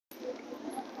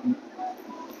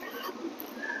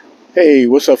Hey,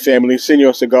 what's up, family?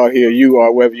 Senor Cigar here. You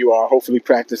are wherever you are, hopefully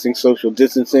practicing social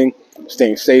distancing,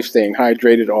 staying safe, staying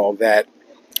hydrated, all that.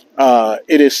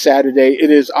 It is Saturday. It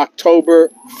is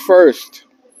October 1st.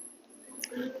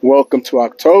 Welcome to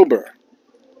October.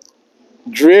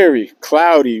 Dreary,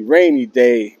 cloudy, rainy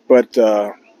day, but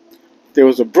there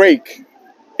was a break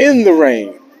in the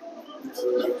rain.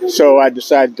 So I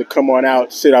decided to come on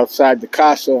out, sit outside the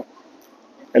casa,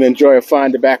 and enjoy a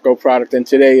fine tobacco product. And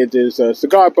today it is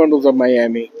Cigar Bundles of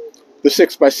Miami, the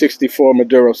 6x64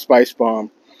 Maduro Spice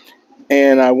Bomb.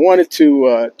 And I wanted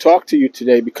to talk to you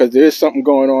today because there is something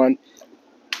going on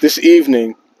this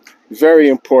evening, very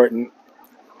important.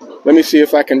 Let me see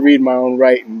if I can read my own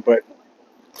writing,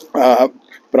 uh,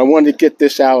 but I wanted to get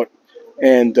this out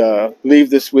and leave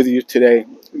this with you today.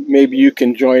 Maybe you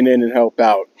can join in and help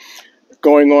out.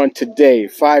 Going on today,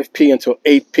 5 p. until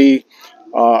 8 p.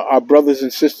 Our brothers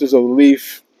and sisters of the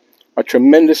Leaf, a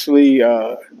tremendously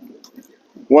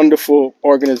wonderful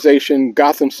organization,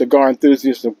 Gotham Cigar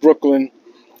Enthusiasts of Brooklyn.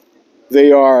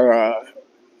 They are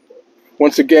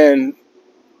once again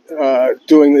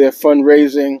doing their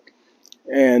fundraising,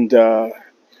 and today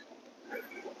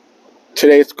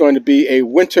it's going to be a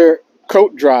winter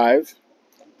coat drive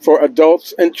for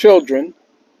adults and children,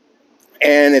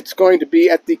 and it's going to be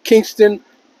at the Kingston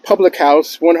Public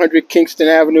House, 100 Kingston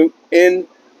Avenue in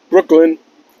Brooklyn,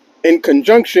 in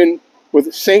conjunction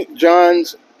with St.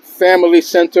 John's Family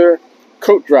Center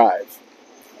Coat Drive.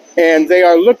 And they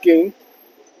are looking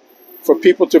for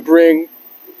people to bring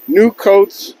new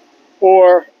coats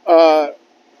or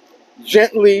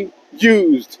gently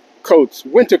used coats,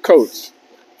 winter coats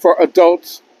for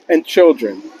adults and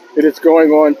children. It is going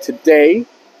on today,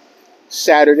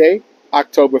 Saturday,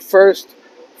 October 1st,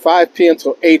 5 p.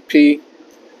 until 8 p.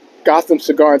 Gotham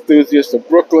Cigar Enthusiasts of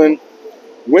Brooklyn,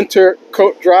 winter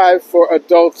coat drive for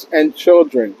adults and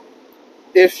children.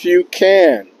 If you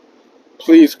can,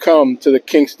 please come to the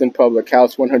Kingston Public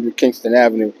House, 100 Kingston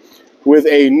Avenue, with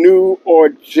a new or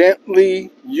gently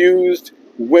used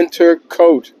winter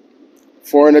coat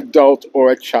for an adult or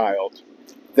a child.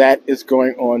 That is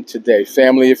going on today.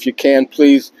 Family, if you can,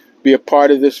 please be a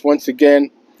part of this. Once again,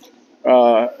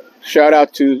 shout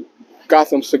out to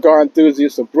Gotham Cigar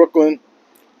Enthusiasts of Brooklyn.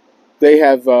 They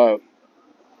have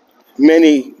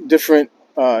many different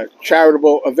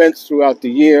charitable events throughout the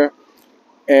year,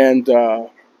 and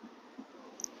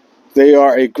they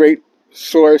are a great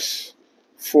source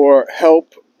for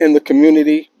help in the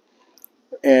community.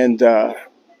 And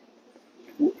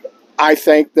I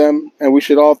thank them, and we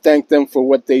should all thank them for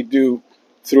what they do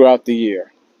throughout the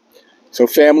year. So,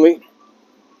 family,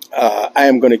 I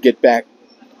am going to get back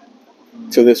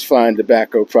to this fine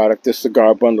tobacco product, this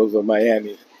Cigar Bundles of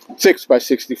Miami,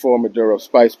 6x64 Maduro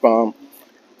Spice Bomb.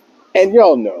 And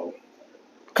y'all know,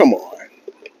 come on,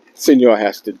 Senor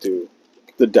has to do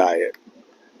the diet,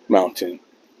 Mountain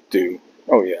Dew.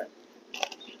 Oh, yeah.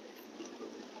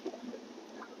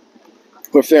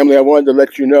 But, family, I wanted to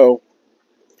let you know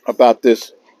about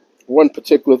this one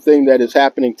particular thing that is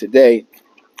happening today.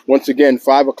 Once again,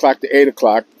 5 o'clock to 8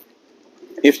 o'clock.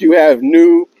 If you have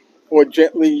new or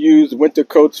gently used winter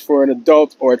coats for an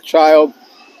adult or a child,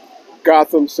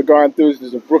 Gotham Cigar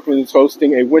Enthusiasts of Brooklyn is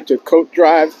hosting a winter coat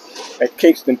drive at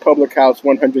Kingston Public House,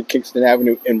 100 Kingston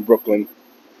Avenue in Brooklyn.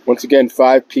 Once again,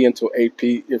 5 p. until 8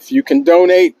 p. If you can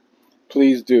donate,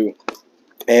 please do.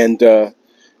 And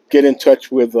get in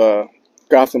touch with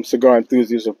Gotham Cigar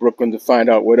Enthusiasts of Brooklyn to find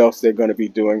out what else they're going to be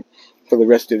doing for the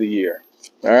rest of the year.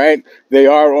 All right? They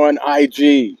are on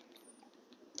IG.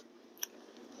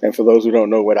 And for those who don't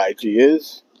know what IG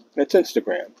is, it's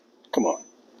Instagram. Come on.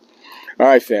 All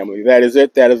right, family. That is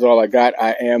it. That is all I got.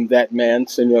 I am that man,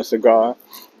 Senor Cigar,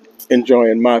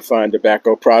 enjoying my fine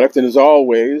tobacco product. And as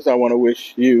always, I want to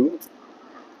wish you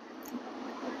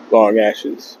long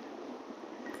ashes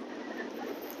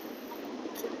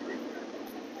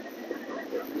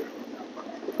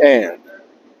and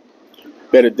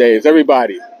better days.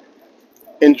 Everybody,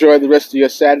 enjoy the rest of your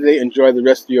Saturday. Enjoy the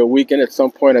rest of your weekend. At some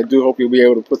point, I do hope you'll be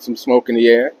able to put some smoke in the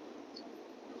air.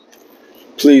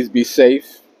 Please be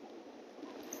safe.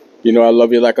 You know I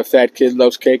love you like a fat kid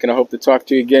loves cake, and I hope to talk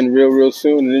to you again real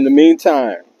soon. And in the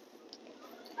meantime,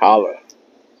 holla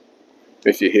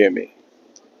if you hear me.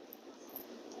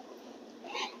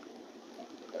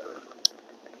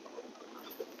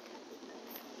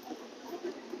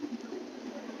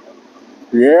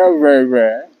 Yeah,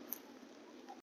 baby.